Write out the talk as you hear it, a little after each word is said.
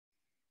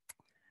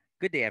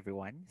Good day,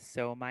 everyone.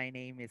 So, my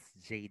name is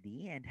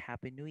JD and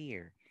Happy New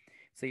Year.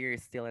 So, you're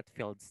still at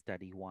Field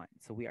Study 1.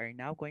 So, we are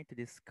now going to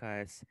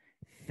discuss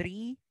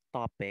three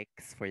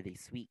topics for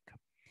this week.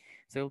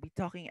 So, we'll be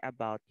talking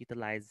about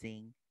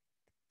utilizing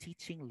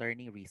teaching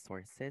learning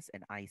resources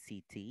and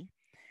ICT.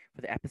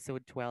 For the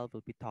episode 12,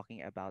 we'll be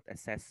talking about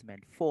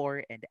assessment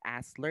 4 and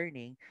AS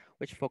learning,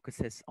 which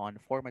focuses on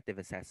formative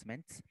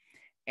assessments.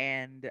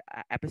 And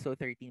episode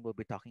 13, we'll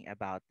be talking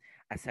about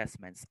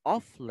assessments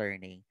of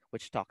learning,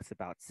 which talks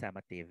about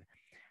summative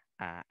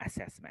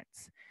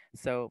assessments.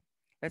 So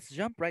let's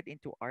jump right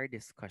into our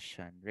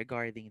discussion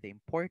regarding the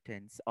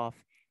importance of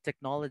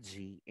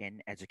technology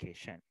in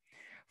education.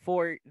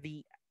 For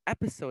the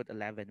episode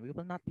 11, we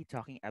will not be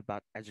talking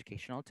about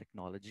educational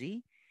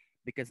technology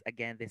because,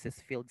 again, this is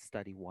field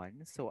study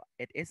one. So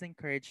it is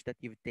encouraged that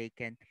you've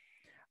taken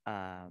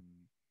um,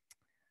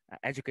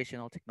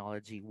 educational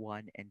technology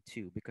 1 and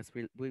 2 because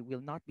we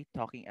will not be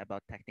talking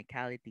about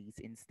technicalities.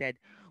 Instead,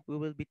 we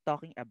will be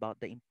talking about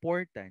the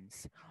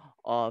importance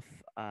of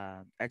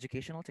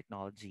educational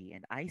technology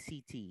and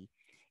ICT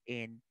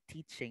in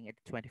teaching in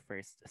the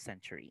 21st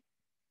century.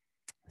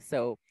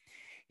 So,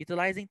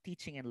 utilizing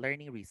teaching and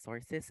learning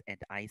resources and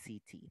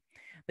ICT.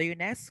 The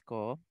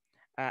UNESCO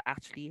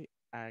actually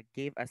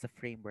gave us a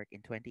framework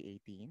in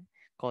 2018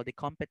 called the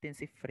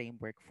Competency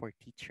Framework for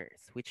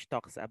Teachers, which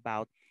talks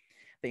about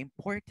the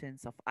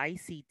importance of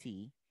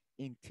ICT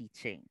in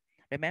teaching.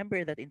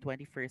 Remember that in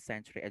 21st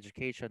century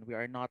education, we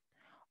are not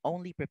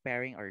only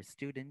preparing our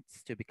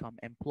students to become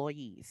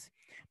employees,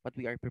 but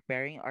we are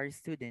preparing our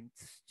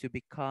students to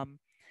become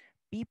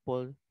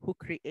people who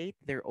create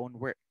their own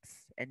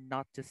works and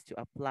not just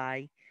to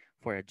apply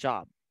for a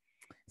job.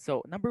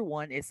 So, number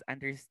one is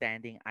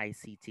understanding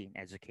ICT in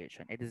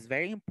education. It is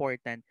very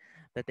important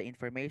that the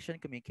information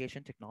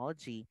communication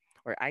technology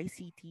or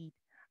ICT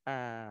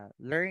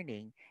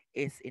learning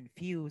is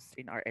infused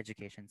in our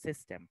education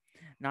system,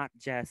 not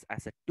just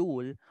as a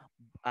tool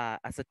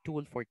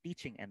for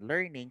teaching and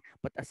learning,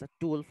 but as a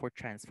tool for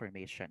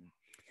transformation.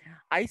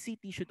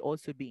 ICT should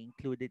also be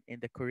included in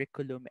the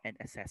curriculum and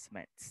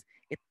assessments.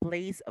 It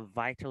plays a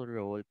vital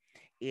role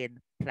in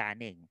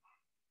planning.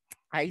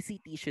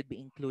 ICT should be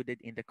included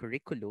in the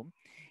curriculum,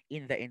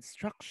 in the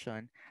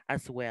instruction,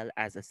 as well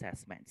as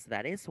assessments.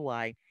 That is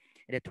why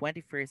in the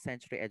 21st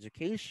century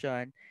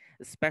education,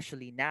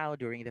 especially now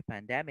during the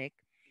pandemic,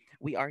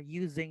 we are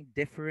using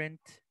different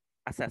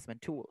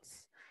assessment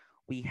tools.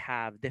 We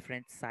have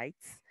different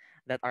sites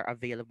that are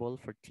available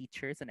for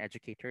teachers and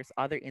educators.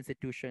 Other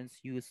institutions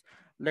use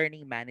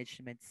learning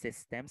management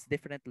systems,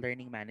 different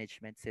learning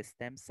management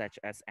systems such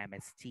as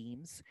MS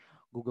Teams,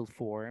 Google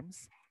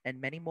Forms, and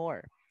many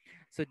more.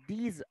 So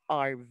these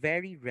are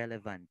very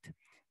relevant.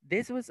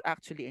 This was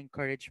actually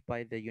encouraged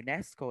by the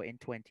UNESCO in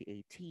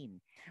 2018,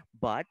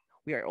 but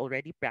we are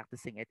already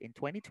practicing it in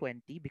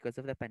 2020 because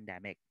of the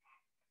pandemic.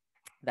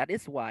 That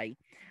is why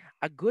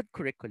a good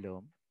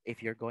curriculum,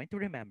 if you're going to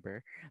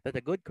remember that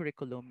a good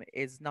curriculum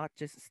is not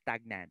just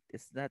stagnant,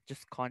 it's not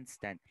just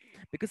constant,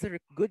 because a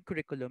good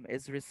curriculum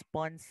is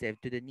responsive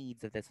to the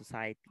needs of the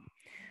society.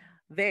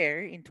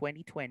 There in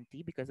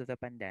 2020, because of the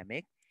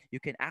pandemic, you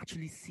can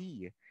actually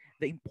see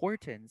the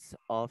importance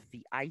of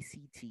the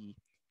ICT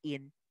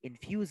in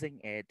infusing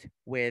it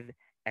with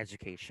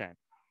education.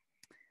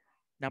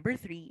 Number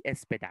three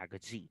is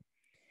pedagogy.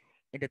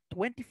 In the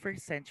 21st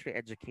century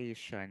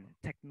education,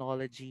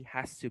 technology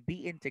has to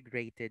be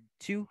integrated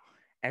to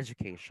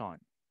education.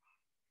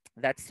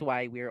 That's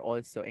why we're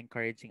also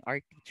encouraging our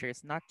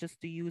teachers not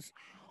just to use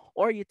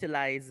or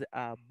utilize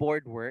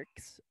board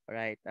works,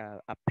 right?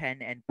 A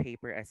pen and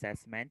paper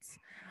assessments,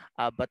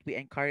 but we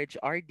encourage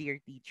our dear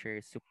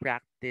teachers to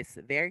practice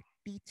their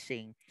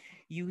teaching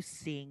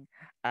using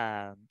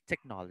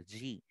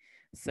technology.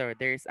 So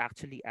there's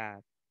actually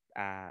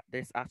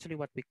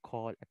what we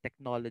call a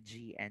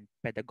technology and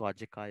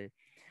pedagogical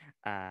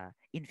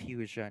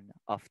infusion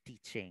of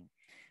teaching.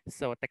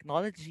 So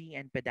technology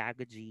and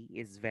pedagogy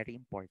is very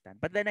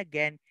important. But then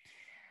again,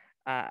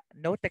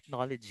 no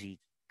technology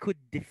could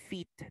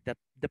defeat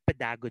the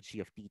pedagogy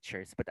of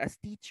teachers. But as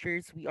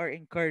teachers, we are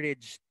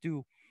encouraged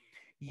to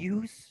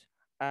use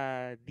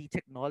the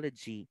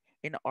technology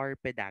in our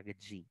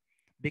pedagogy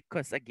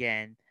because,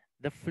 again,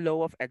 the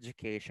flow of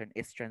education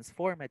is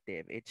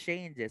transformative. It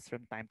changes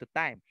from time to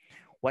time.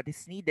 What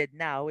is needed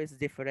now is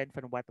different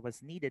from what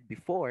was needed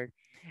before.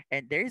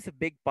 And there is a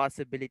big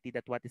possibility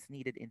that what is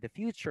needed in the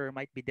future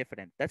might be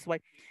different. That's why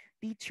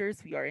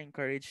teachers, we are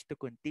encouraged to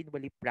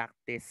continually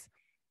practice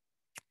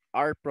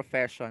our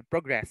profession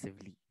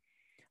progressively.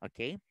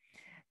 Okay.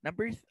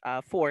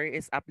 Four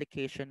is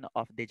application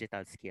of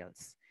digital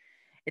skills.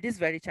 It is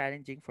very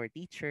challenging for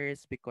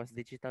teachers because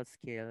digital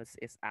skills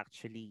is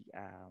actually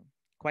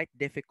quite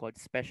difficult,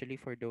 especially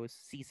for those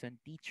seasoned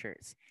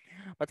teachers.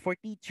 But for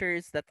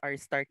teachers that are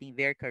starting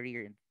their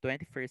career in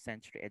 21st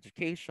century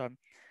education,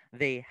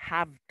 they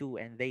have to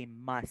and they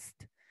must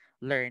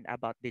learn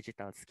about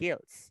digital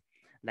skills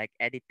like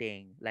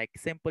editing, like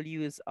simple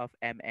use of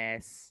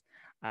MS,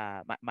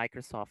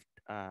 Microsoft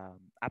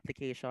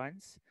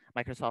applications,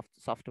 Microsoft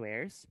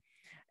softwares,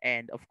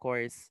 and of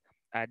course,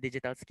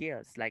 digital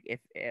skills. Like if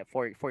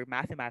for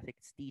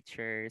mathematics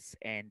teachers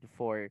and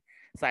for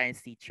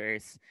science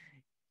teachers,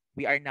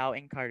 we are now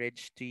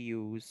encouraged to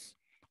use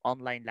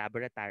online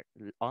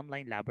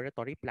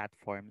laboratory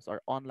platforms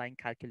or online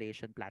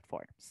calculation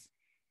platforms.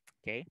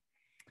 Okay.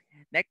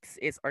 Next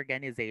is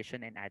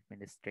organization and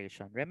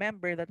administration.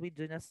 Remember that we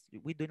do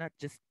not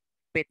just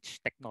pitch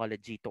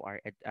technology to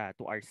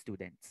our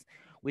students.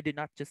 We do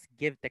not just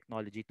give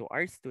technology to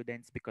our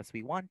students because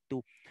we want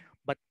to,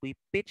 but we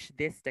pitch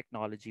this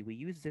technology. We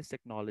use this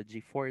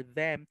technology for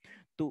them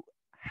to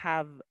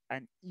have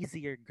an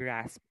easier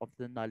grasp of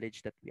the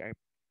knowledge that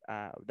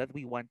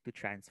we want to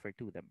transfer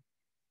to them.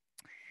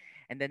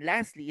 And then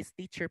lastly is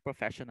teacher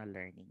professional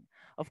learning.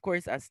 Of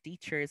course, as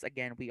teachers,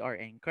 again, we are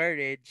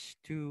encouraged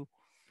to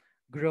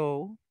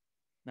grow,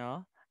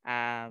 no,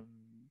 um,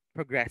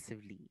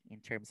 progressively in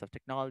terms of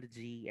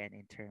technology and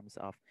in terms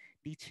of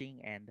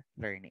teaching and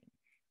learning.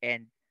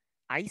 And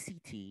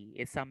ICT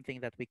is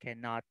something that we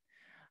cannot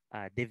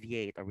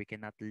deviate or we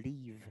cannot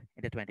leave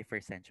in the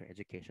 21st century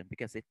education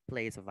because it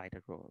plays a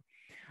vital role.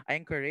 I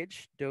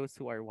encourage those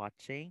who are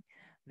watching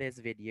this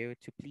video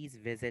to please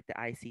visit the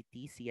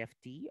ICT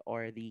CFT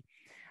or the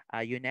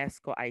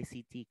UNESCO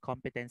ICT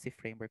Competency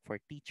Framework for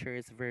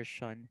Teachers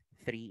version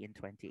 3 in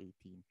 2018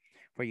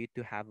 for you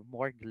to have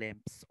more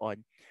glimpse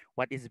on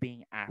what is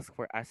being asked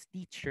for us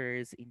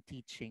teachers in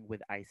teaching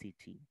with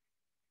ICT.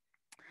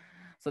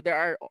 So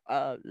there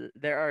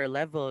are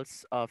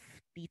levels of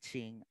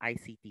teaching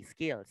ICT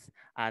skills.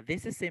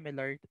 This is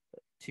similar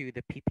to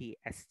the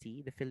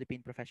PPST, the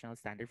Philippine Professional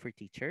Standard for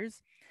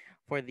Teachers.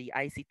 For the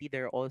ICT,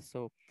 there are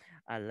also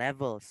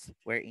levels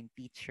wherein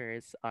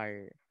teachers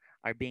are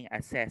being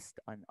assessed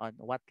on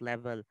what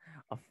level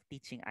of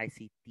teaching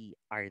ICT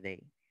are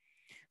they.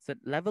 So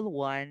level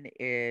one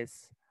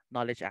is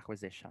knowledge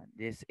acquisition.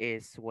 This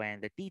is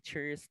when the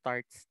teacher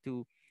starts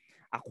to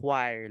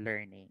acquire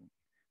learning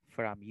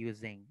from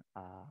using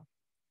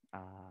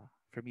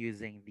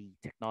the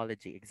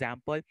technology.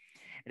 Example, in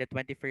the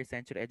 21st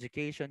century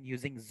education,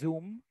 using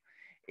Zoom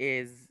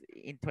is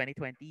in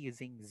 2020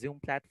 using Zoom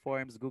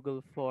platforms,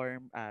 Google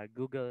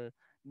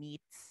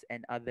Meets,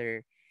 and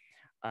other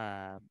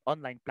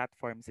online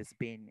platforms has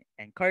been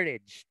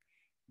encouraged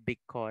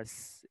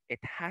because it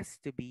has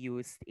to be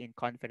used in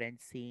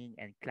conferencing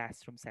and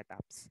classroom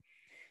setups.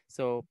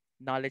 So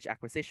knowledge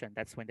acquisition,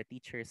 that's when the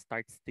teacher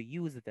starts to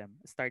use them,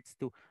 starts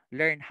to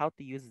learn how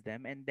to use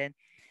them. And then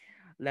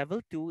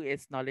level two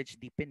is knowledge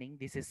deepening.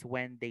 This is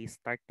when they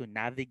start to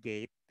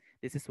navigate.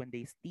 This is when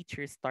these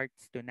teachers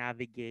starts to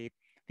navigate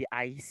the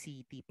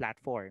ICT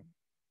platform.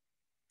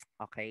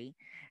 Okay.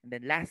 And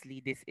then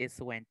lastly, this is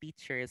when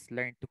teachers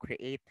learn to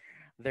create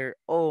their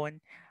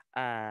own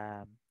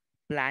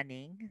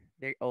planning,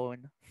 their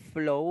own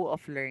flow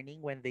of learning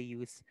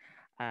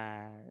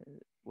uh,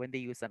 when they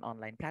use an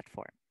online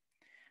platform.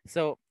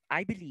 So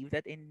I believe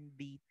that in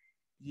the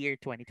year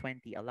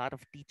 2020, a lot of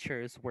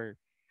teachers were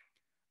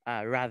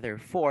rather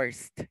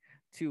forced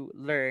to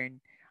learn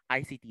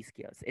ICT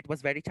skills. It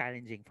was very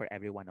challenging for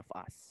every one of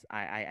us.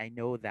 I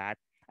know that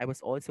I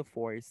was also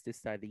forced to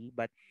study,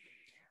 but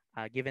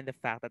given the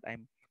fact that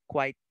I'm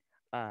quite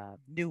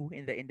new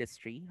in the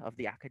industry of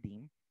the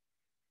academe,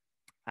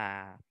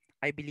 uh,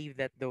 I believe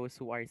that those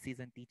who are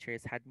seasoned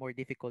teachers had more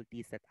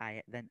difficulties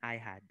than I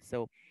had.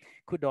 So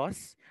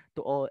kudos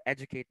to all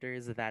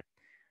educators that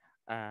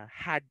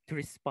had to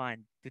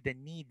respond to the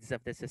needs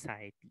of the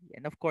society.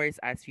 And of course,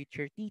 as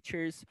future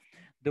teachers,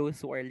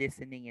 those who are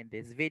listening in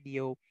this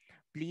video,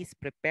 please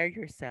prepare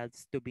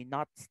yourselves to be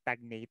not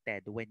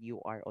stagnated when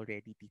you are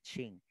already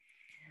teaching.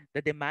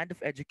 The demand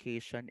of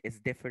education is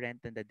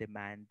different than the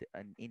demand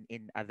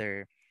in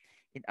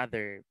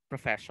other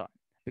profession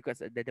because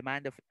the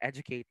demand of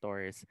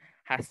educators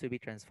has to be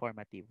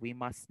transformative. We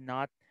must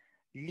not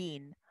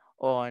lean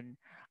on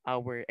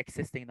our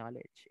existing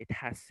knowledge. It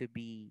has to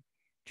be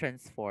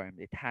transformed.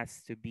 It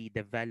has to be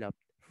developed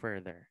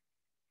further.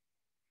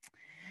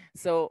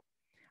 So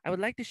I would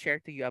like to share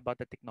to you about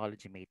the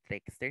technology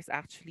matrix. There's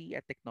actually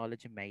a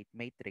technology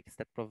matrix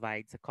that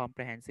provides a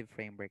comprehensive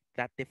framework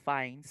that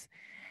defines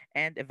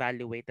and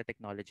evaluate the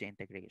technology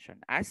integration.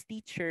 As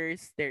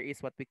teachers, there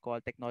is what we call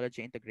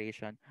technology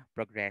integration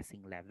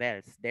progressing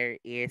levels. There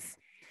is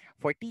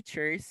for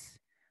teachers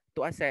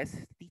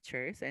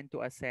and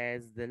to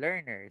assess the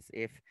learners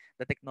if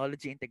the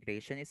technology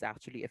integration is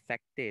actually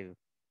effective.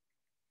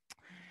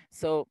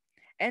 So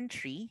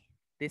entry,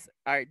 these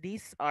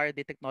are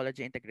the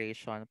technology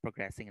integration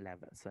progressing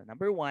levels. So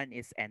number one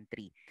is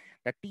entry.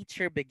 The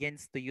teacher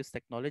begins to use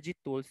technology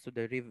tools to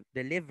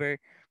deliver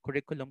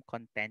curriculum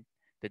content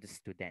to the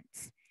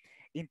students.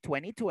 In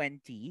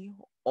 2020,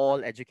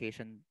 all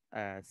education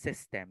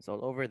systems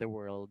all over the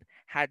world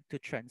had to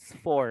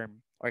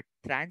transform or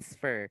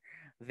transfer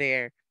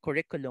their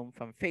curriculum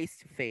from face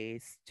to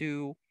face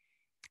to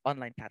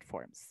online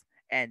platforms.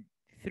 And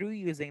through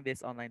using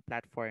these online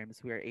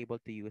platforms, we are able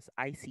to use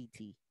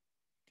ICT.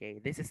 Okay,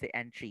 this is the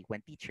entry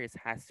when teachers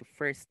has to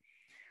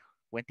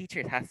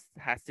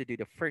do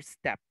the first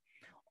step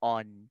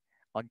on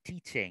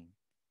teaching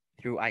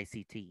through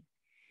ICT.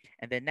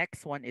 And the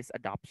next one is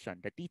adoption.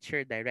 The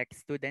teacher directs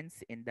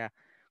students in the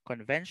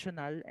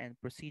conventional and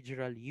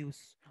procedural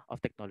use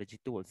of technology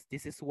tools.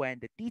 This is when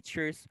the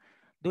teachers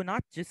do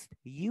not just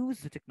use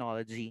the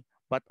technology,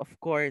 but of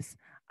course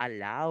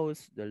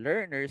allows the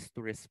learners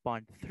to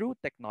respond through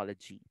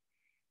technology.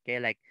 Okay,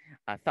 like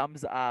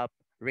thumbs up,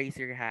 raise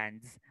your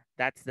hands.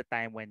 That's the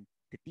time when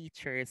the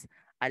teachers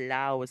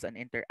allows an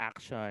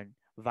interaction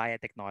via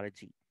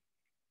technology.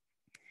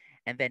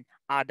 And then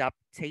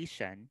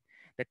adaptation,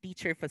 the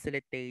teacher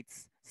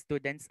facilitates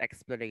students'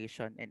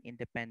 exploration and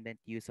independent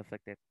use of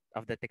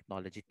the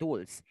technology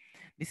tools.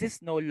 This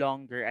is no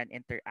longer an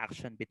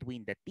interaction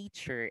between the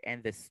teacher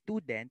and the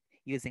student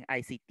using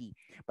ICT,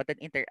 but an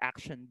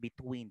interaction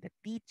between the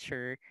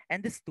teacher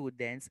and the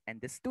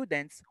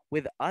students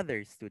with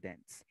other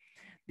students.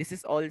 This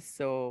is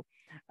also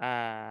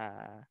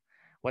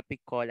what we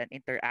call an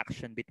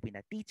interaction between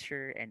a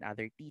teacher and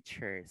other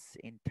teachers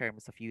in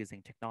terms of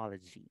using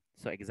technology.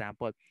 So,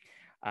 example,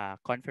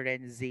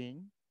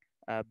 conferencing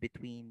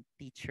between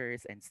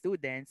teachers and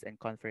students, and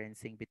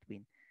conferencing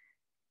between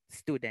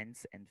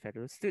students and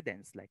fellow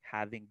students, like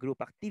having group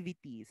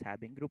activities,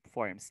 having group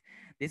forms.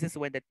 This is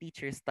when the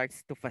teacher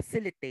starts to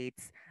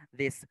facilitate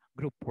this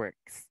group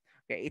works.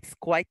 Okay, it's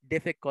quite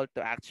difficult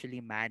to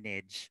actually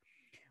manage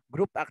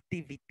group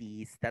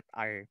activities that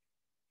are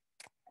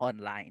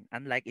online,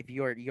 unlike if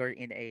you're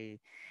in a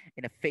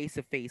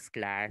face-to-face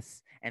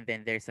class, and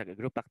then there's a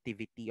group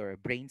activity or a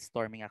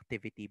brainstorming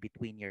activity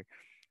between your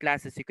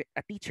classes.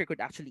 A teacher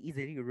could actually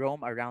easily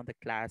roam around the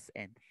class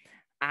and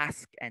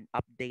ask and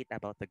update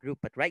about the group,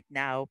 but right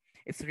now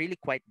it's really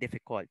quite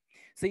difficult.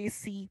 So you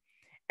see,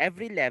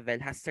 every level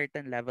has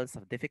certain levels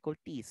of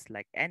difficulties.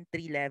 Like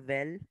entry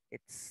level,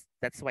 it's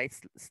that's why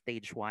it's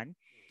stage 1,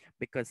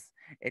 because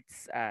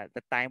it's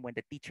the time when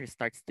the teacher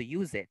starts to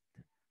use it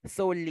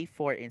solely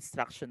for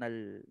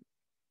instructional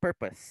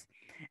purpose.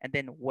 And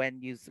then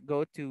when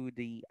go to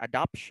the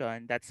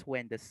adoption, that's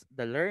when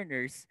the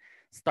learners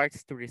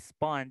starts to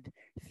respond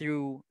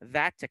through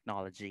that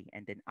technology.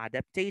 And then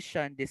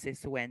adaptation, this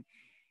is when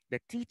the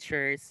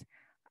teachers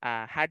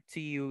had to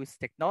use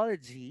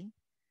technology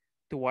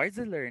towards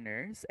the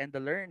learners, and the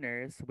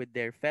learners with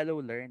their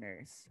fellow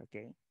learners.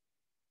 Okay,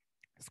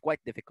 it's quite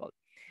difficult.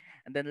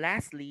 And then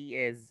lastly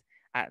is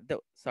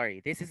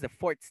this is the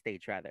fourth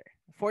stage rather.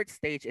 Fourth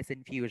stage is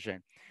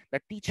infusion.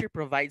 The teacher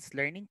provides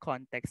learning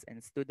context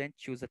and student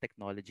choose the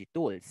technology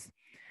tools.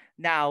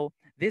 Now,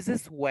 this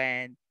is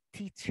when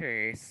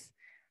teachers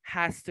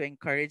has to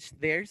encourage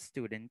their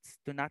students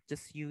to not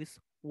just use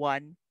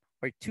one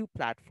or two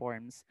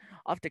platforms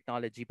of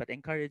technology, but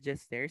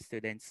encourages their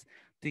students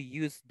to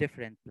use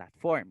different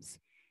platforms.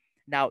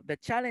 Now, the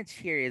challenge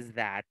here is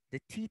that the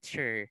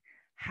teacher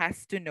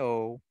has to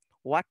know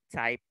what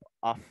type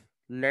of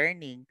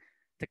learning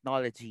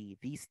technology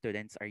these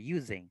students are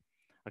using.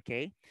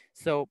 Okay,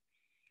 so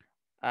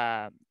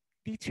um,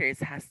 teachers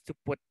has to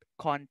put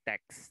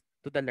context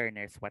to the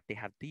learners what they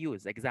have to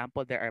use.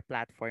 Example, there are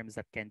platforms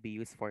that can be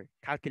used for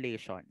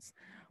calculations,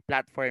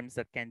 platforms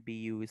that can be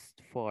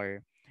used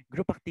for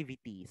group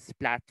activities,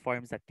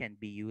 platforms that can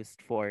be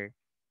used for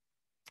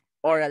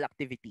oral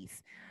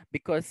activities,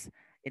 because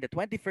in the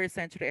 21st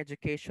century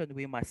education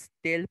we must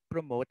still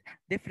promote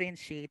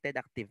differentiated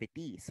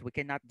activities. We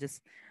cannot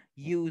just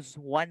use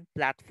one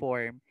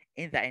platform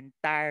in the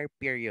entire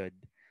period,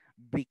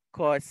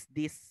 because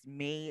this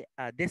may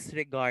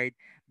disregard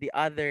the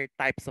other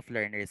types of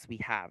learners we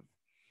have.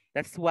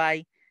 That's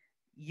why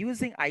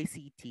using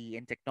ICT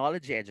in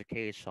technology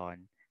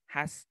education,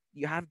 has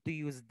you have to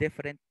use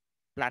different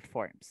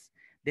platforms,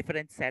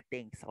 different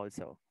settings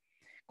also.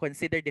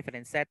 Consider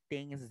different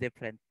settings,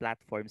 different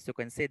platforms to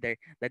consider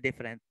the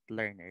different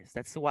learners.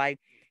 That's why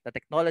the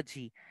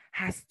technology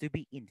has to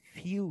be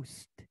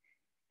infused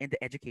in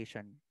the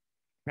education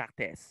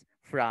practice,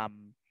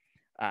 from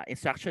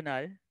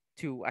instructional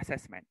to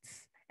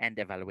assessments and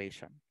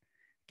evaluation.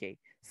 Okay,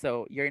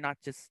 so you're not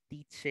just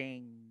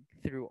teaching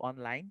through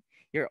online,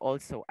 you're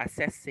also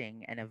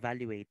assessing and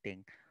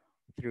evaluating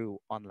through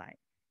online.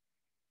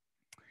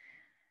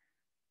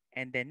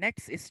 And then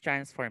next is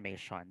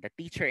transformation. The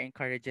teacher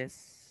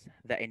encourages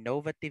the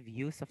innovative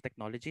use of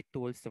technology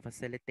tools to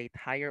facilitate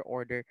higher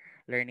order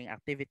learning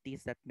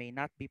activities that may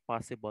not be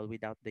possible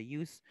without the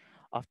use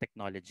of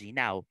technology.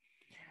 Now,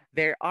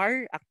 there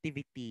are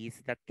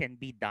activities that can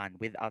be done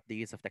without the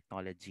use of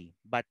technology,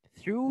 but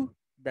through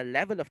the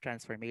level of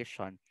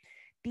transformation,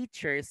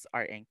 teachers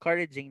are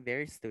encouraging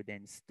their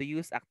students to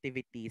use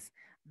activities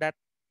that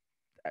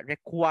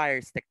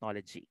requires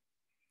technology.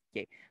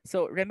 Okay.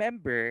 So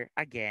remember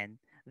again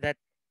that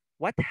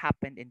what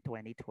happened in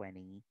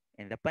 2020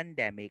 in the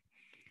pandemic,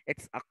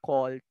 it's a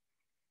call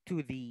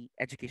to the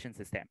education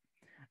system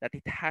that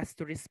it has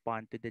to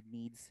respond to the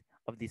needs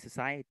of the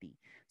society.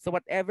 So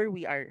whatever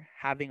we are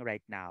having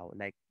right now,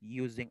 like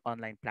using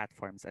online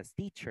platforms as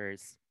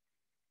teachers,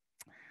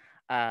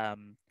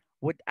 um,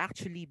 would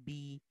actually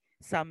be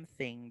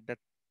something that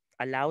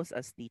allows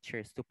us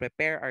teachers to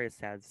prepare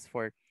ourselves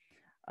for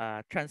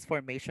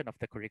transformation of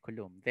the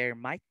curriculum. There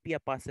might be a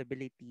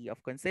possibility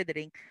of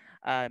considering,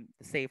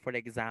 say, for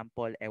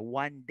example, a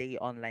 1 day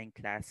online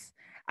class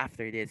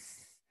after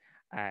this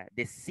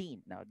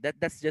scene. Now,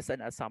 that's just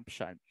an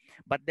assumption.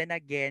 But then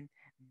again,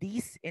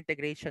 these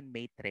integration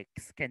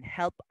matrix can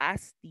help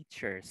us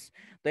teachers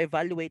to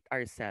evaluate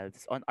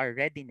ourselves on our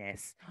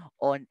readiness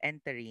on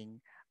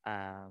entering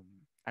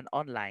an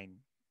online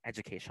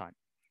education.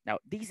 Now,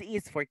 this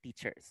is for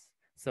teachers.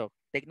 So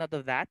take note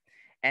of that.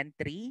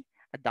 Entry,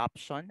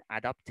 adoption,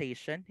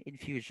 adaptation,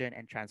 infusion,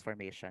 and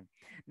transformation.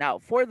 Now,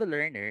 for the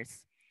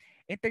learners,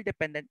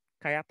 interdependent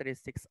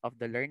characteristics of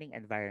the learning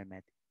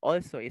environment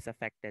also is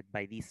affected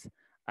by these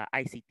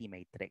ICT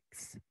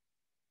matrix.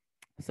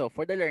 So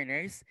for the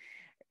learners,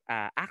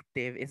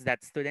 active is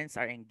that students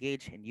are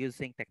engaged in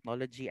using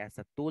technology as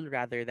a tool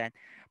rather than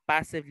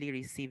passively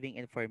receiving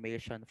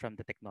information from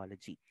the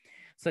technology.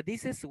 So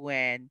this is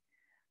when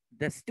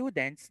the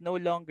students no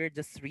longer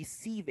just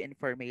receive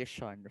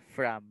information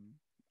from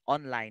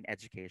online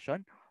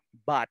education,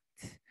 but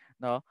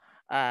no,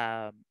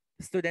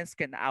 students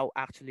can now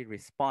actually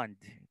respond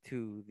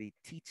to the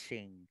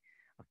teaching,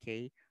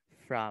 okay,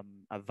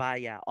 from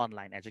via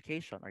online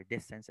education or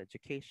distance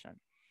education.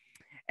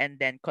 And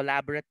then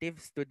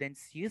collaborative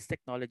students use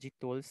technology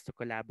tools to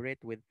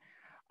collaborate with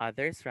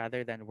others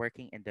rather than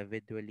working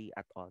individually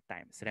at all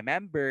times.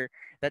 Remember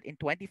that in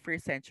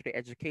 21st century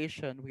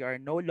education, we are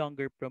no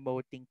longer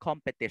promoting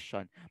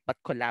competition, but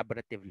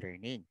collaborative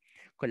learning.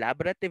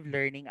 Collaborative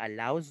learning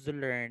allows the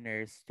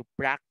learners to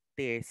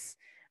practice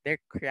their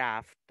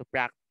craft, to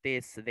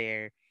practice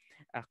their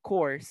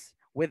course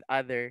with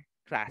other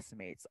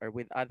classmates or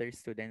with other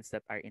students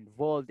that are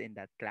involved in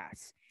that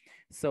class.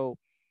 So,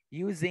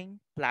 using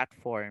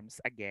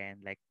platforms again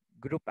like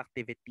group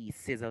activities,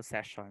 sizzle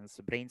sessions,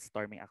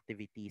 brainstorming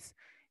activities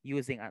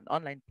using an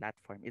online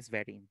platform is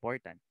very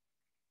important.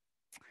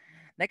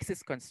 Next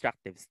is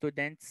constructive.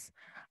 Students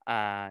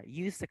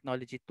use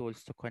technology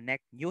tools to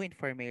connect new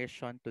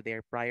information to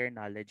their prior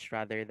knowledge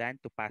rather than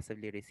to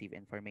passively receive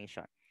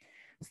information.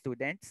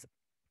 Students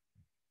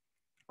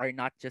are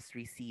not just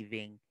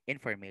receiving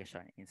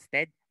information.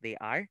 Instead, they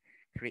are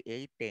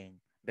creating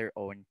their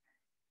own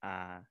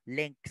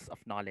links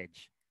of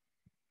knowledge.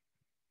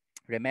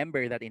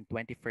 Remember that in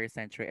 21st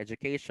century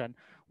education,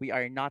 we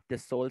are not the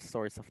sole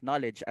source of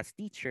knowledge. As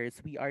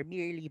teachers, we are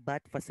merely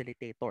but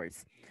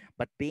facilitators.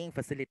 But being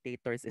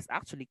facilitators is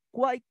actually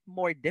quite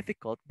more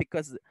difficult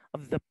because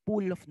of the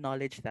pool of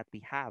knowledge that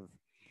we have.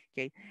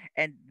 Okay,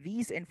 and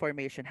these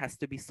information has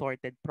to be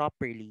sorted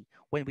properly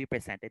when we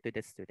present it to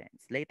the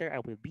students. Later, I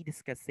will be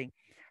discussing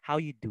how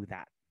you do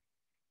that.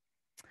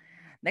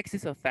 Next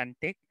is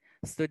authentic.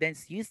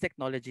 Students use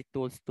technology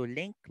tools to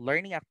link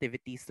learning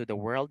activities to the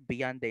world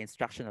beyond the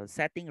instructional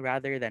setting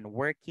rather than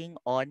working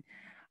on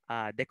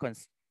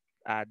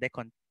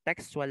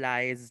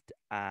decontextualized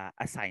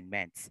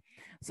assignments.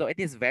 So it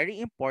is very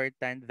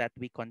important that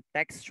we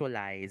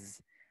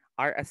contextualize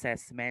our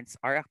assessments,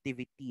 our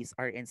activities,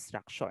 our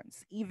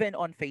instructions, even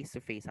on face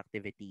to face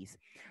activities.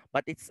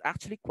 But it's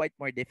actually quite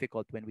more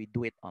difficult when we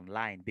do it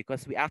online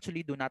because we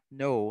actually do not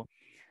know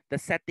the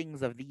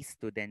settings of these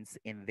students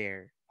in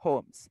their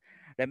homes.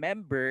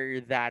 Remember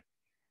that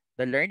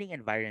the learning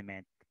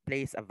environment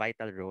plays a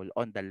vital role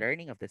on the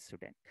learning of the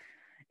student.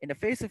 In a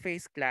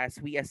face-to-face class,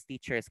 we as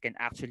teachers can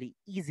actually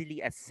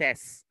easily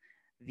assess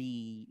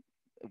the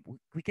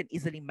we can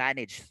easily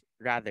manage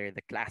rather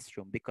the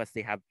classroom because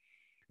they have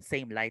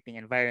same lighting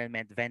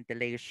environment,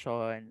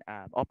 ventilation,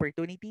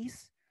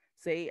 opportunities,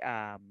 say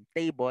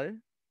table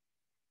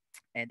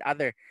and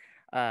other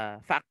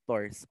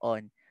factors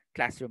on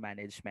classroom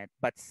management.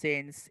 But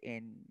since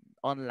in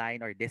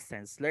online or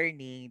distance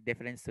learning,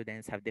 different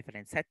students have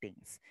different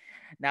settings.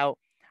 Now,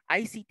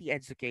 ICT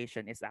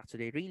education is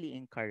actually really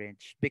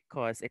encouraged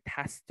because it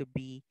has to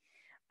be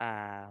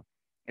uh,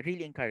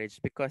 really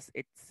encouraged because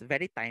it's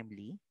very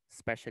timely,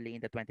 especially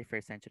in the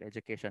 21st century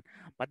education.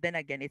 But then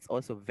again, it's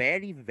also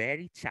very,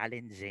 very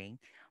challenging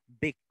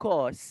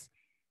because,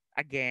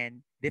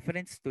 again,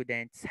 different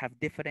students have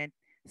different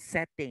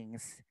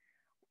settings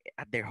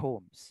at their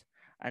homes.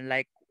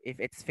 Unlike if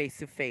it's face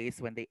to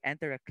face, when they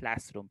enter a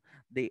classroom,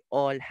 they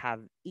all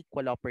have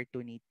equal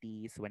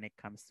opportunities when it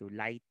comes to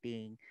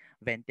lighting,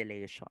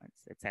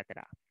 ventilations,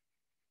 etc.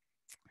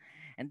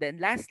 And then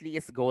lastly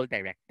is goal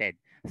directed.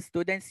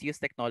 Students use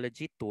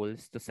technology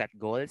tools to set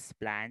goals,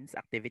 plans,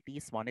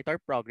 activities, monitor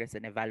progress,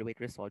 and evaluate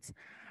results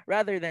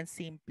rather than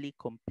simply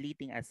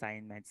completing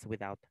assignments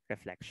without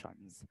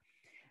reflections.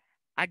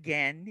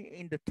 Again,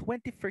 in the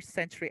 21st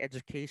century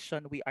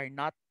education, we are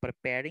not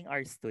preparing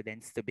our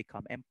students to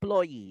become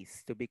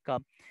employees, to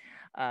become,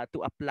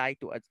 to apply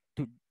to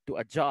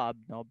a job,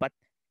 no, but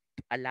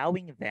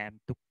allowing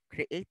them to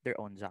create their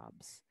own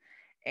jobs.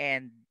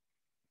 And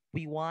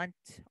we want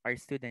our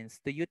students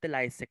to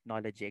utilize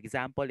technology.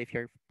 Example, if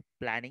you're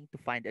planning to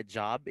find a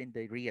job in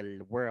the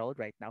real world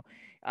right now,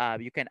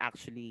 you can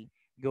actually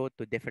go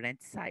to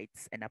different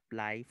sites and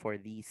apply for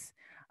these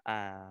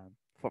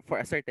for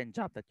a certain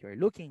job that you're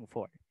looking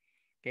for.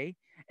 Okay,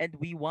 and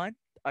we want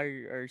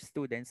our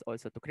students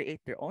also to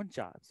create their own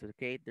jobs, to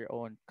create their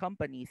own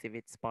companies if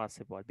it's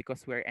possible,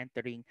 because we're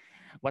entering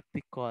what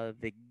we call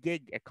the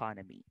gig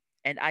economy.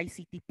 And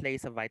ICT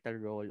plays a vital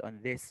role on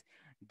this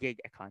gig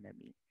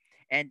economy.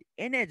 And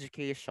in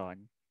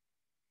education,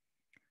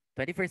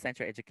 21st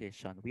century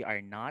education, we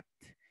are not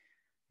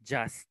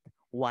just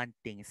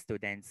wanting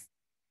students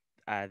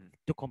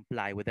to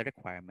comply with the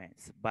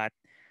requirements, but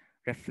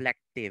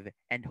reflective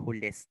and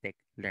holistic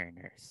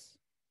learners.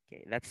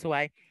 Okay, that's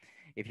why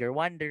if you're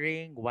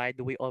wondering why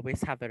do we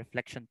always have a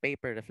reflection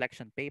paper,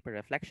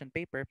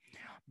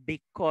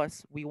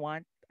 because we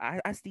want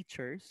as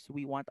teachers,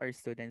 we want our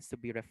students to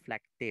be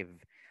reflective,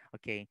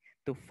 okay,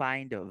 to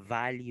find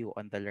value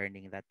on the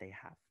learning that they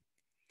have.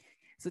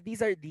 So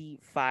these are the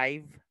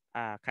five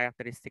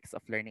characteristics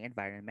of learning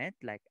environment,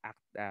 like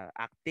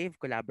active,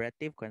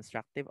 collaborative,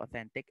 constructive,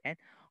 authentic, and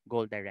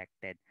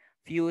goal-directed,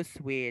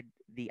 fused with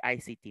the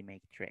ICT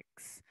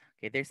matrix.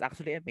 Okay, there's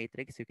actually a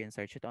matrix. You can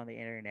search it on the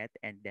internet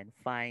and then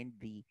find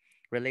the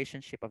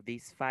relationship of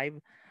these five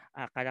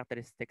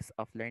characteristics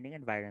of learning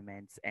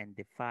environments and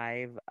the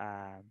five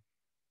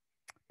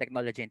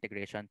technology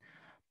integration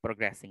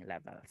progressing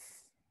levels.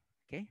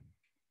 Okay.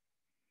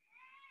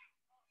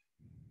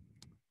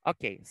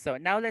 Okay, so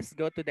now let's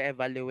go to the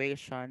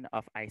evaluation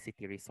of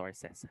ICT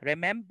resources.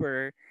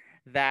 Remember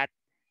that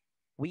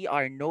we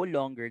are no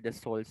longer the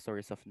sole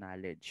source of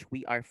knowledge.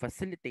 We are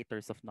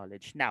facilitators of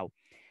knowledge. Now,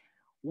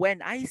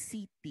 when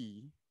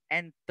ICT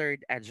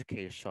entered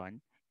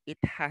education, it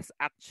has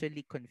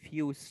actually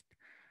confused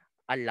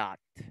a lot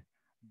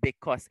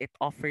because it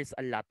offers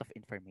a lot of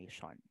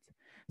information.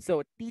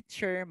 So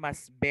teacher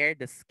must bear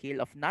the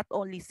skill of not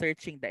only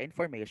searching the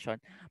information,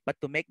 but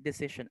to make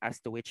decision as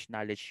to which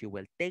knowledge you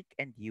will take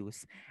and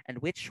use and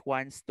which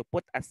ones to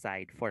put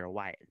aside for a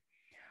while.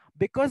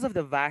 Because of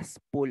the vast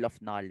pool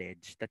of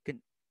knowledge that can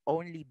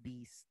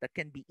that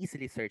can be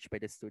easily searched by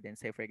the student.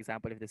 Say for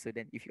example,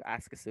 if you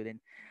ask a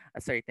student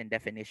a certain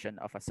definition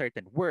of a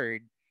certain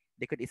word,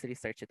 they could easily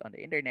search it on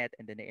the internet,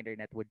 and then the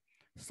internet would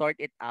sort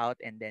it out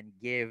and then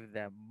give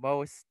the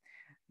most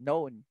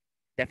known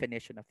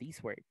definition of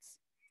these words.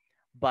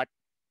 But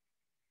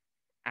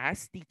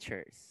as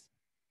teachers,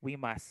 we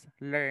must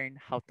learn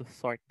how to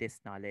sort this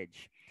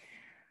knowledge.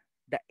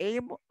 The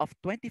aim of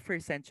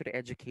 21st century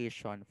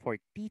education for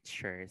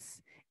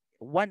teachers,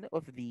 one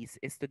of these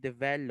is to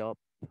develop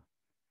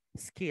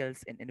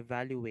skills in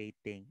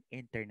evaluating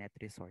internet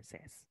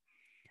resources.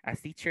 As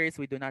teachers,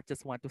 we do not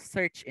just want to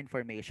search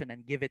information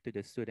and give it to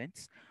the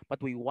students,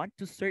 but we want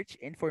to search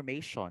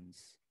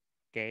informations,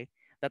 okay,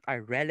 that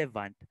are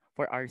relevant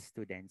for our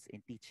students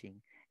in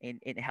teaching, in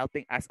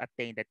helping us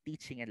attain the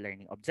teaching and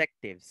learning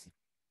objectives.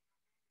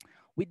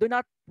 We do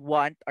not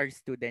want our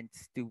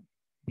students to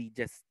be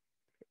just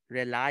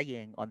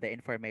relying on the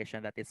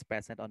information that is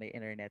present on the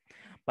internet,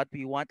 but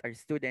we want our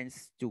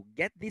students to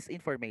get this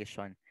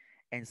information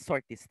and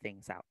sort these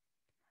things out.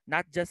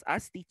 Not just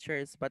as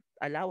teachers, but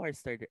allow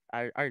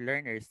our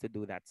learners to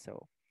do that,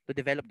 so to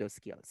develop those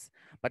skills.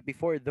 But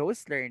before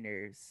those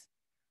learners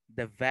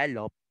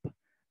develop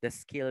the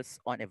skills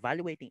on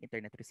evaluating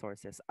internet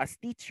resources, as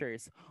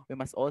teachers, we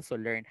must also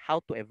learn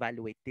how to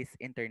evaluate these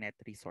internet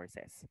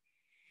resources.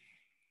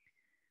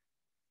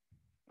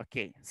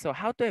 Okay, so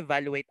how to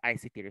evaluate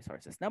ICT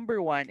resources?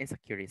 Number one is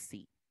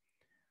accuracy.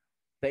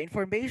 The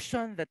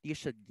information that you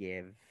should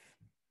give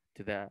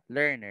to the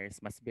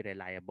learners must be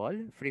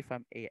reliable, free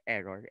from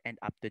error, and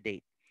up to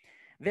date.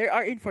 There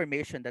are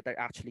information that are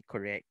actually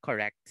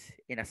correct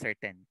in a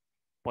certain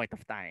point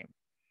of time.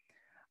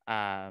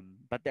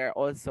 But there are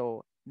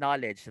also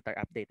knowledge that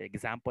are updated.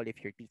 Example,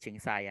 if you're teaching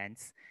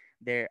science,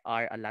 there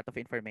are a lot of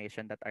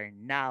information that are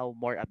now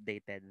more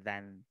updated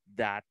than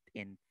that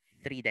in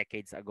 3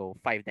 decades ago,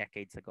 5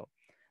 decades ago.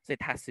 So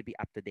it has to be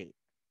up to date.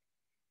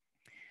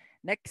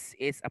 Next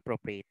is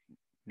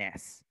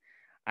appropriateness.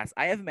 As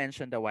I have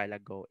mentioned a while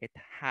ago,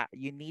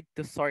 you need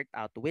to sort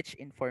out which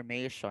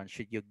information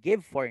should you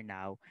give for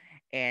now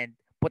and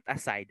put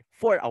aside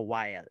for a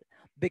while,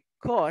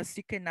 because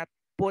you cannot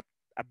put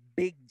a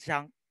big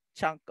chunk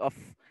of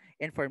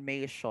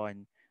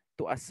information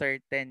to a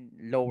certain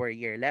lower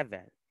year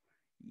level.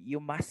 You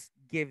must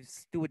give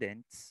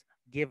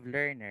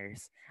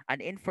learners an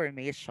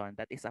information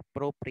that is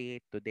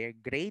appropriate to their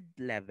grade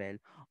level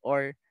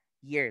or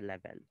year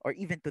level or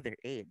even to their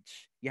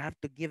age. You have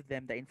to give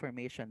them the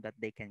information that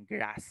they can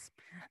grasp,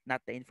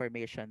 not the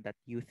information that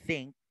you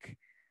think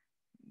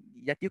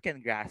that you can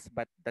grasp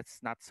but that's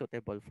not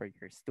suitable for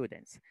your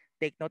students.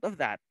 Take note of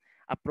that.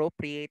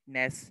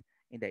 Appropriateness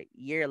in the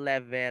year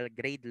level,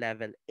 grade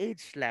level,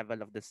 age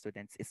level of the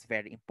students is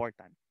very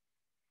important.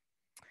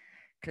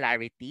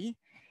 Clarity,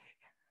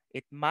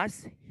 it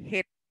must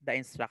hit the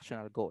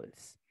instructional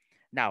goals.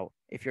 Now,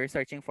 if you're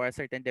searching for a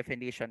certain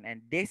definition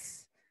and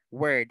this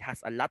word has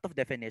a lot of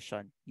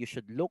definition, you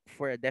should look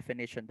for a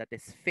definition that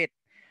is fit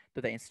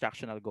to the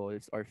instructional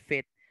goals or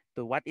fit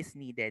to what is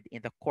needed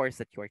in the course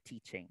that you are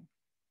teaching.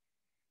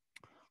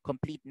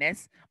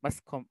 Completeness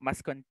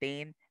must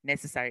contain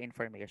necessary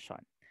information.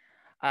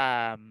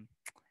 Um,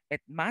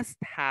 it must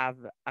have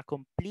a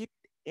complete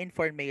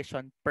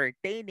information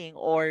pertaining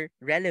or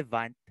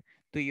relevant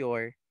to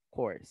your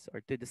course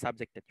or to the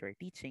subject that you're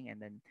teaching.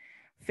 And then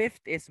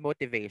fifth is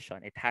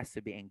motivation. It has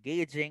to be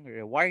engaging,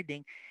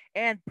 rewarding,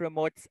 and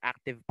promotes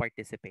active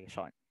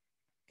participation.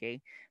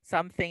 Okay,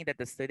 something that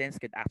the students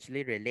could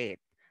actually relate.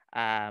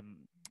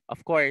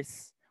 Of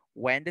course,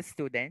 when the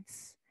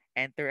students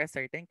enter a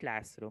certain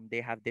classroom,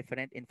 they have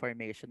different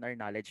information or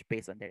knowledge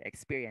based on their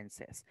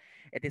experiences.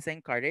 It is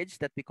encouraged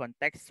that we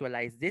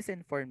contextualize this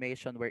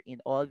information wherein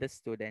all the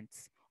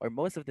students, or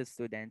most of the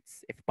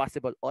students, if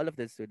possible all of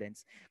the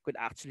students, could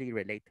actually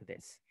relate to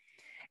this.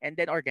 And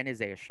then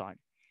organization.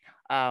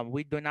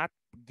 We do not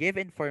give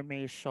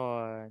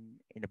information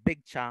in a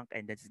big chunk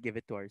and then just give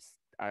it to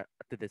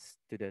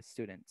to the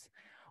students.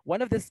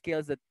 One of the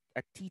skills that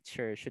a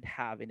teacher should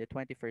have in the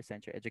 21st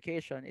century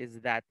education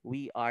is that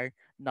we are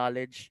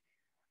knowledge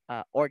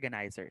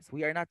organizers.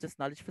 We are not just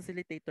knowledge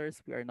facilitators,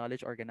 we are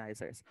knowledge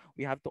organizers.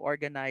 We have to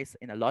organize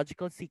in a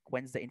logical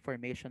sequence the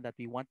information that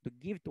we want to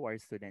give to our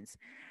students.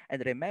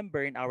 And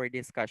remember, in our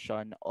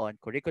discussion on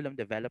curriculum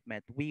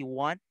development, we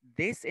want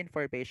this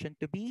information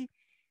to be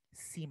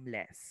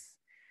seamless,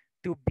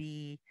 to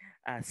be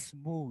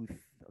smooth,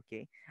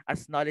 okay?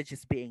 As knowledge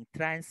is being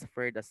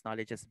transferred, as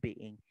knowledge is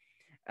being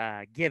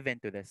given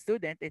to the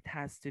student, it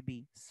has to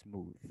be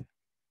smooth,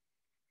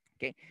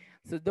 okay?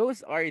 So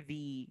those are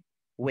the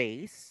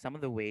ways, some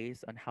of the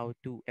ways on how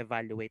to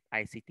evaluate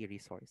ICT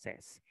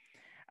resources.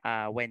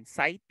 When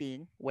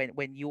citing,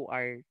 when you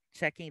are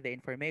checking the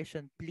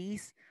information,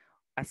 please,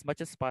 as much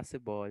as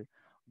possible,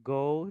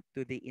 go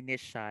to the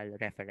initial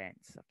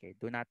reference, okay?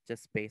 Do not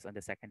just base on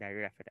the secondary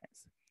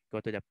reference.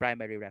 Go to the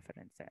primary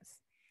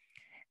references.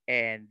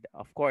 And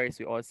of course,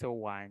 we also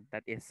want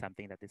that is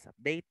something that is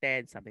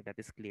updated, something that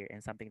is clear,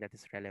 and something that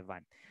is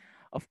relevant.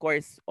 Of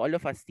course, all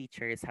of us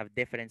teachers have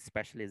different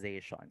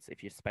specializations.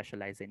 If you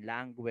specialize in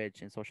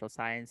language, in social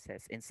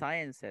sciences, in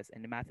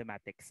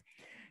mathematics,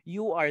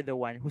 you are the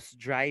one who's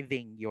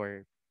driving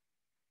your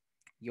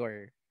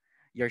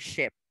your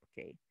ship.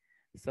 Okay,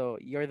 so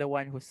you're the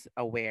one who's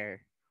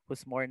aware,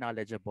 who's more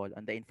knowledgeable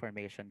on the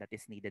information that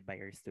is needed by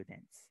your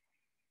students.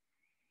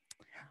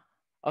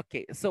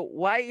 Okay, so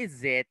why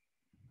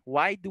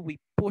do we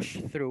push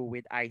through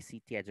with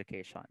ICT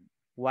education?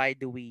 Why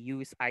do we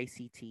use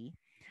ICT?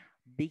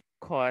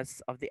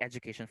 Because of the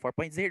education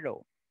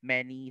 4.0.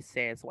 Many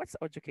says, what's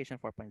education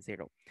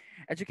 4.0?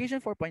 Education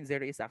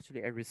 4.0 is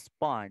actually a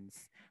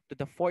response to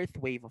the fourth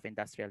wave of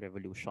industrial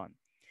revolution.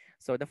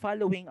 So the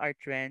following are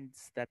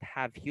trends that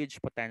have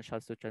huge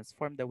potentials to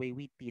transform the way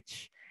we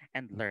teach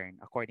and learn,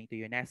 according to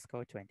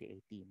UNESCO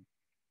 2018.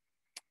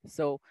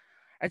 So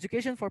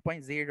education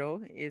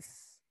 4.0 is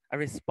a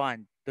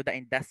response to the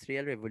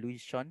industrial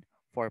revolution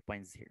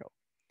 4.0.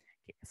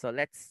 Okay, so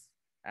let's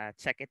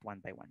check it one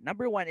by one.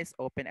 Number one is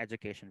open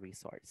education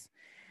resource.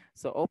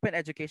 So open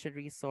education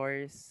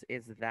resource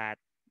is that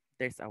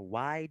there's a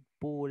wide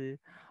pool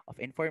of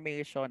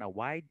information, a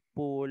wide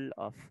pool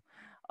of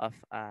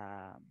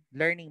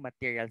learning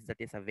materials that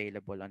is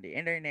available on the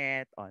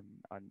internet, on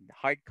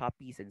hard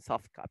copies and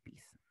soft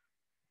copies.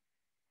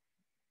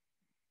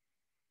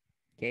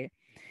 Okay.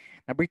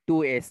 Number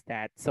two is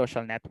that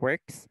social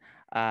networks.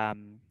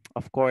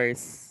 Of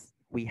course,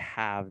 we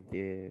have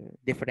the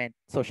different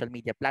social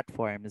media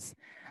platforms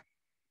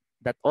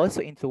that also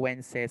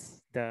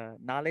influences the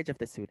knowledge of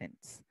the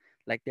students.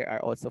 Like there are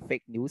also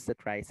fake news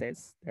that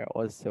rises. There are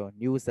also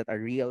news that are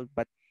real,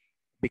 but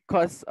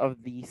because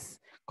of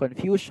these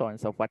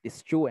confusions of what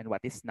is true and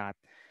what is not,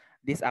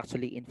 this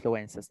actually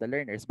influences the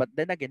learners. But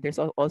then again, there's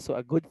also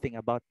a good thing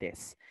about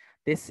this.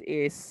 This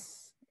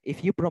is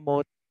if you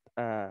promote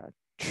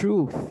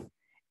truth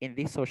in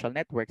these social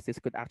networks, this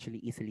could actually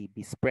easily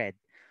be spread.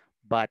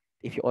 But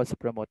if you also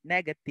promote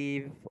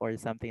negative or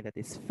something that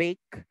is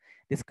fake,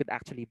 this could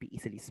actually be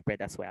easily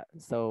spread as well.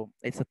 So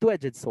it's a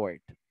two-edged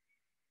sword.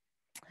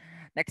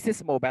 Next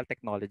is mobile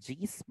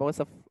technologies. Most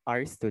of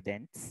our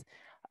students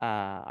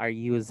are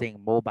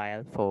using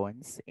mobile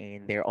phones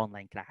in their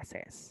online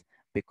classes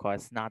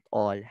because not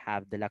all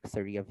have the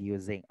luxury of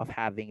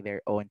having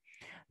their own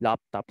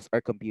laptops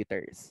or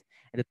computers.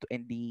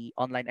 In the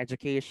online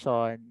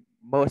education,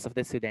 most of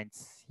the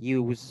students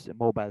use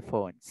mobile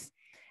phones.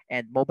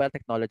 And mobile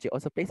technology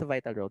also plays a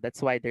vital role.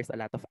 That's why there's a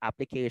lot of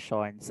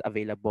applications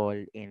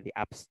available in the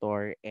App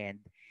Store and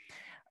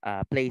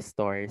Play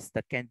Stores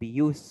that can be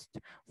used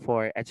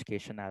for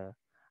educational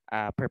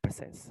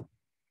purposes.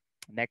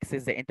 Next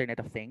is the Internet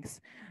of Things.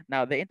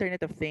 Now, the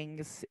Internet of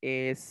Things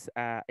is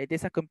it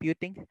is a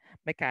computing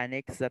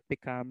mechanics that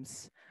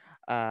becomes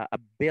a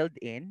built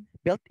in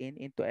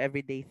into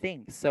everyday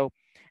things. So,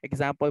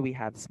 example, we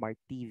have smart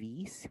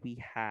TVs,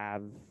 we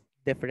have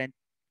different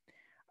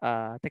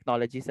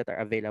technologies that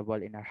are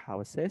available in our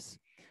houses.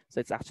 So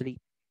it's actually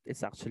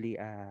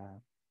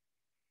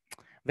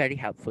very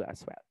helpful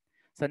as well.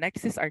 So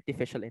next is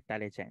artificial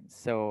intelligence.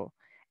 So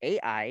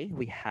AI,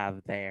 we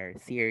have there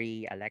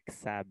Siri,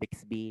 Alexa,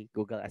 Bixby,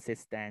 Google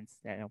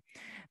Assistants.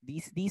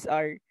 These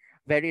are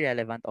very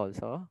relevant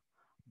also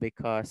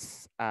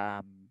because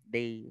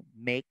they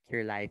make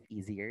your life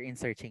easier in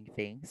searching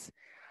things.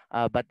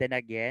 But then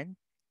again,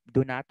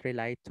 do not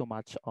rely too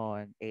much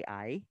on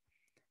AI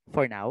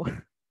for now.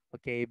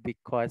 Okay,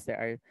 because there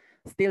are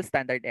still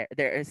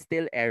there are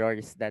still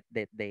errors that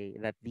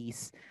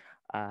these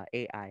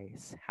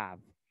AIs have,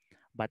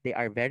 but they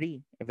are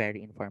very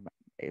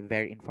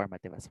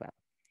informative as well.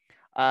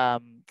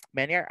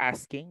 Many are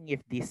asking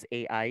if these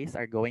AIs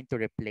are going to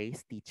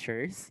replace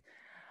teachers.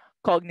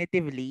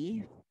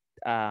 Cognitively,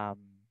 um,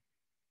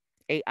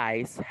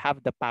 AIs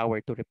have the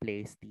power to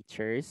replace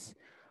teachers,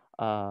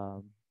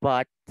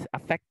 but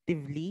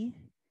effectively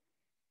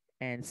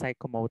and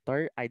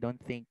psychomotor, I don't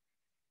think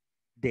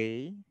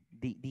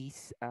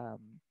these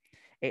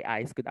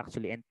AIs could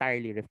actually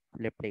entirely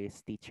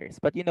replace teachers.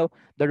 But you know,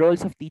 the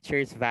roles of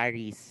teachers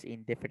varies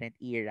in different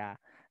era.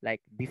 Like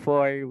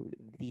before,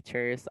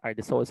 teachers are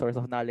the sole source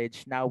of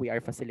knowledge. Now we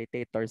are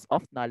facilitators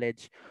of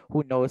knowledge.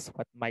 Who knows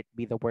what might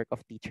be the work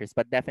of teachers?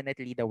 But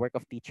definitely, the work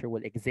of teacher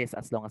will exist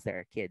as long as there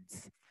are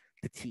kids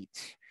to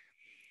teach.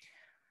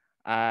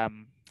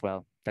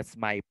 Well, that's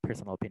my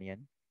personal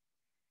opinion.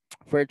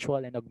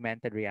 Virtual and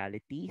augmented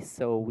reality.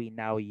 So we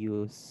now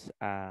use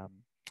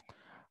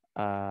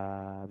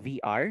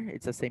VR.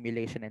 It's a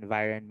simulation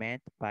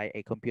environment by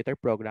a computer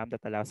program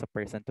that allows a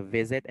person to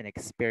visit and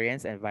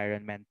experience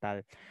environment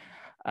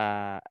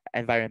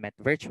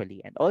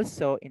virtually. And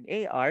also in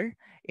AR,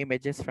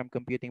 images from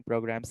computing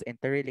programs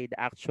interrelate the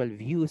actual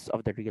views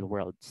of the real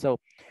world. So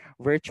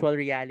virtual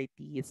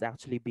reality is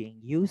actually being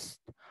used.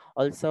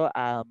 Also,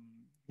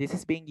 this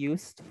is being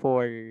used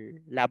for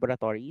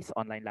laboratories,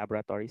 online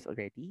laboratories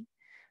already.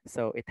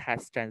 So it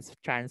has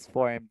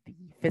transformed the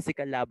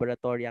physical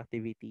laboratory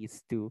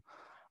activities to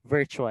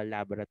virtual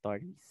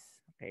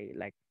laboratories. Okay,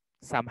 like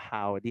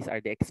somehow these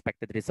are the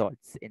expected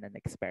results in an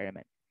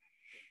experiment.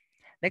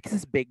 Next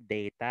is big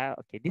data.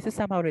 Okay, this is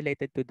somehow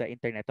related to the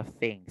Internet of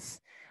Things.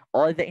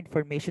 All the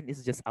information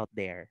is just out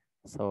there.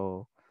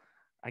 So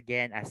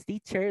again, as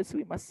teachers,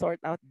 we must sort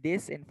out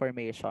this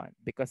information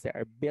because there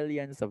are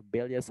billions of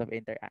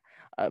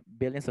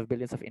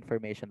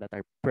information that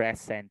are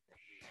present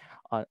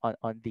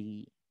on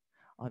the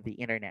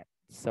internet.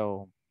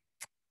 So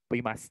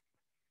we must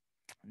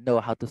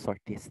know how to sort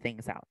these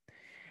things out.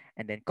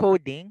 And then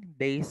coding,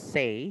 they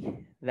say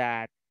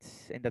that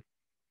in the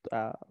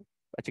uh,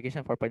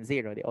 Education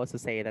 4.0, they also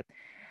say that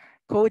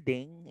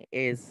coding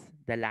is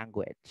the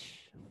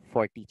language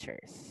for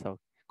teachers. So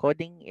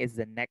coding is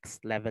the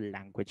next level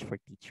language for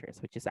teachers,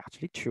 which is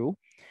actually true.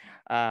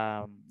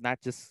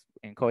 Not just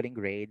encoding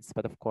grades,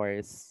 but of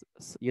course,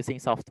 using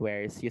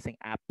softwares, using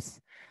apps,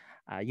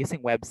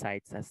 using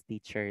websites as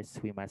teachers,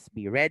 we must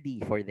be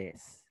ready for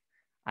this.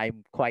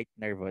 I'm quite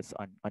nervous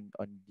on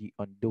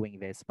doing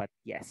this, but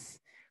yes,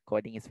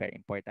 coding is very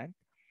important.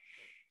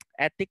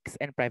 Ethics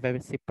and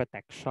privacy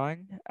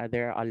protection.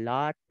 There are a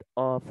lot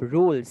of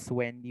rules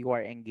when you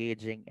are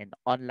engaging in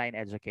online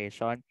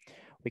education.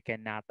 We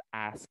cannot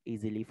ask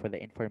easily for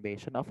the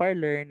information of our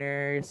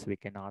learners. We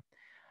cannot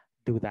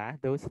do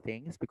those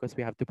things, because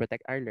we have to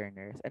protect our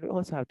learners, and we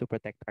also have to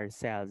protect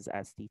ourselves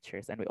as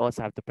teachers, and we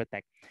also have to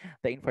protect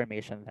the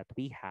information that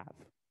we have.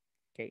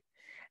 Okay.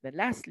 Then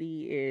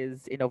lastly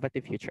is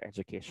innovative future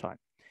education.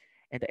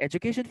 In the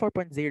Education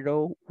 4.0,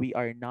 we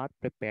are not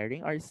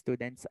preparing our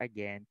students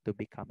again to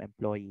become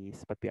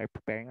employees, but we are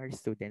preparing our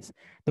students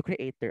to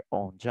create their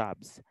own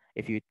jobs.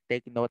 If you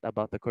take note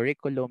about the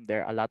curriculum,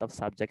 there are a lot of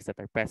subjects that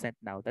are present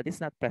now that is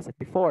not present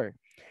before.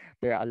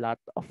 There are a lot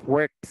of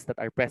works that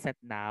are present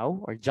now,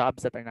 or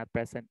jobs that are not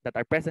present that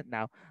are present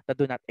now that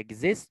do not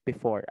exist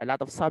before. A lot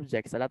of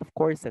subjects, a lot of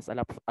courses, a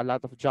lot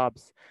of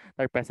jobs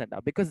that are present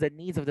now, because the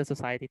needs of the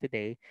society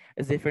today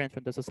is different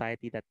from the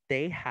society that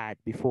they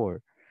had before.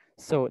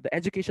 So the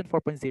Education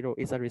 4.0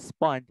 is a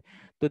response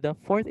to the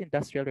fourth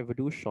industrial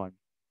revolution.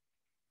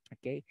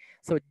 Okay,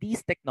 so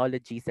these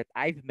technologies that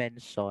I've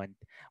mentioned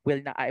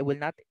I will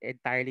not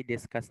entirely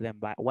discuss them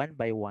by one,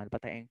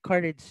 but I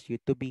encourage you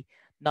to be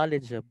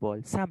knowledgeable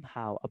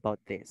somehow about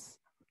this.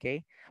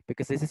 Okay,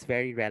 because this is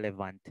very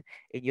relevant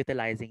in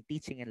utilizing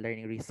teaching and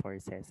learning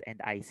resources and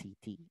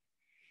ICT.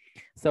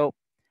 So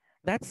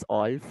that's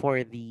all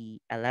for the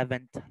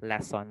 11th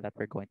lesson that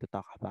we're going to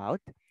talk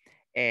about.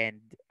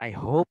 And I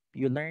hope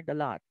you learned a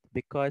lot,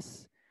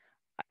 because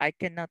I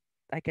cannot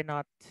I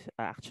cannot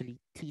actually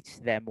teach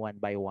them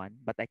one by one,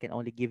 but I can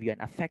only give you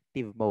an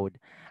effective mode,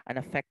 an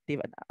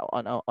effective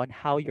on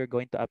how you're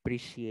going to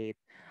appreciate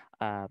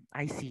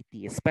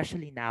ICT,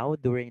 especially now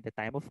during the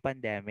time of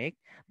pandemic,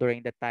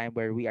 during the time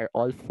where we are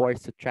all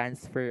forced to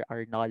transfer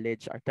our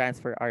knowledge, or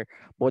transfer our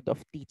mode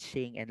of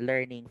teaching and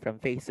learning from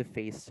face to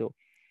face to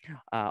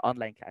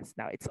online class.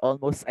 Now it's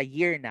almost a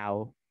year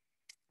now,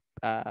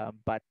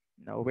 but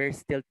no, we're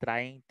still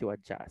trying to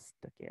adjust.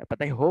 Okay, but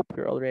I hope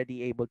you're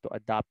already able to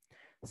adapt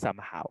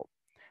somehow.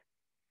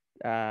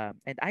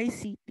 And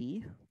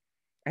ICT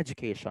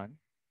education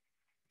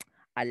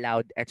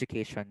allowed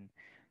education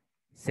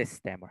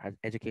system, or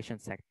education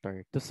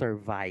sector, to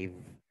survive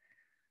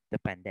the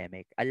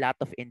pandemic. A lot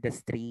of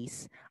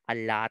industries, a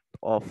lot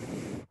of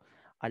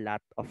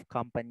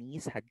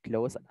companies had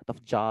closed, a lot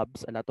of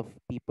jobs, a lot of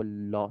people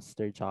lost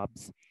their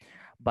jobs.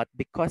 But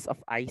because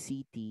of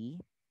ICT,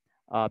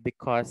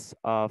 because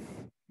of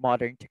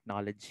modern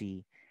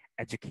technology,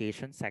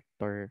 education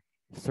sector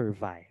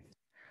survived.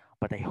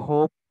 But I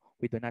hope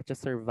we do not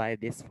just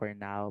survive this for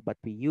now, but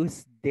we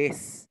use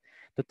this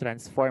to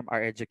transform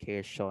our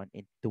education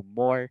into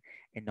more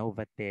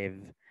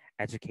innovative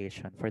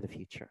education for the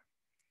future.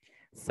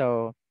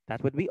 So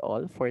that would be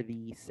all for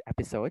this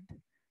episode.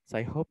 So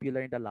I hope you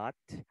learned a lot.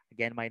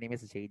 Again, my name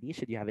is JD.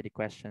 Should you have any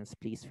questions,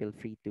 please feel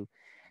free to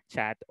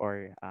chat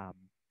or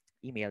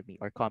email me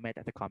or comment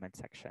at the comment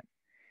section.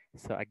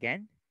 So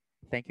again,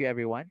 thank you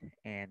everyone,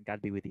 and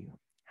God be with you.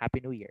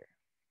 Happy New Year.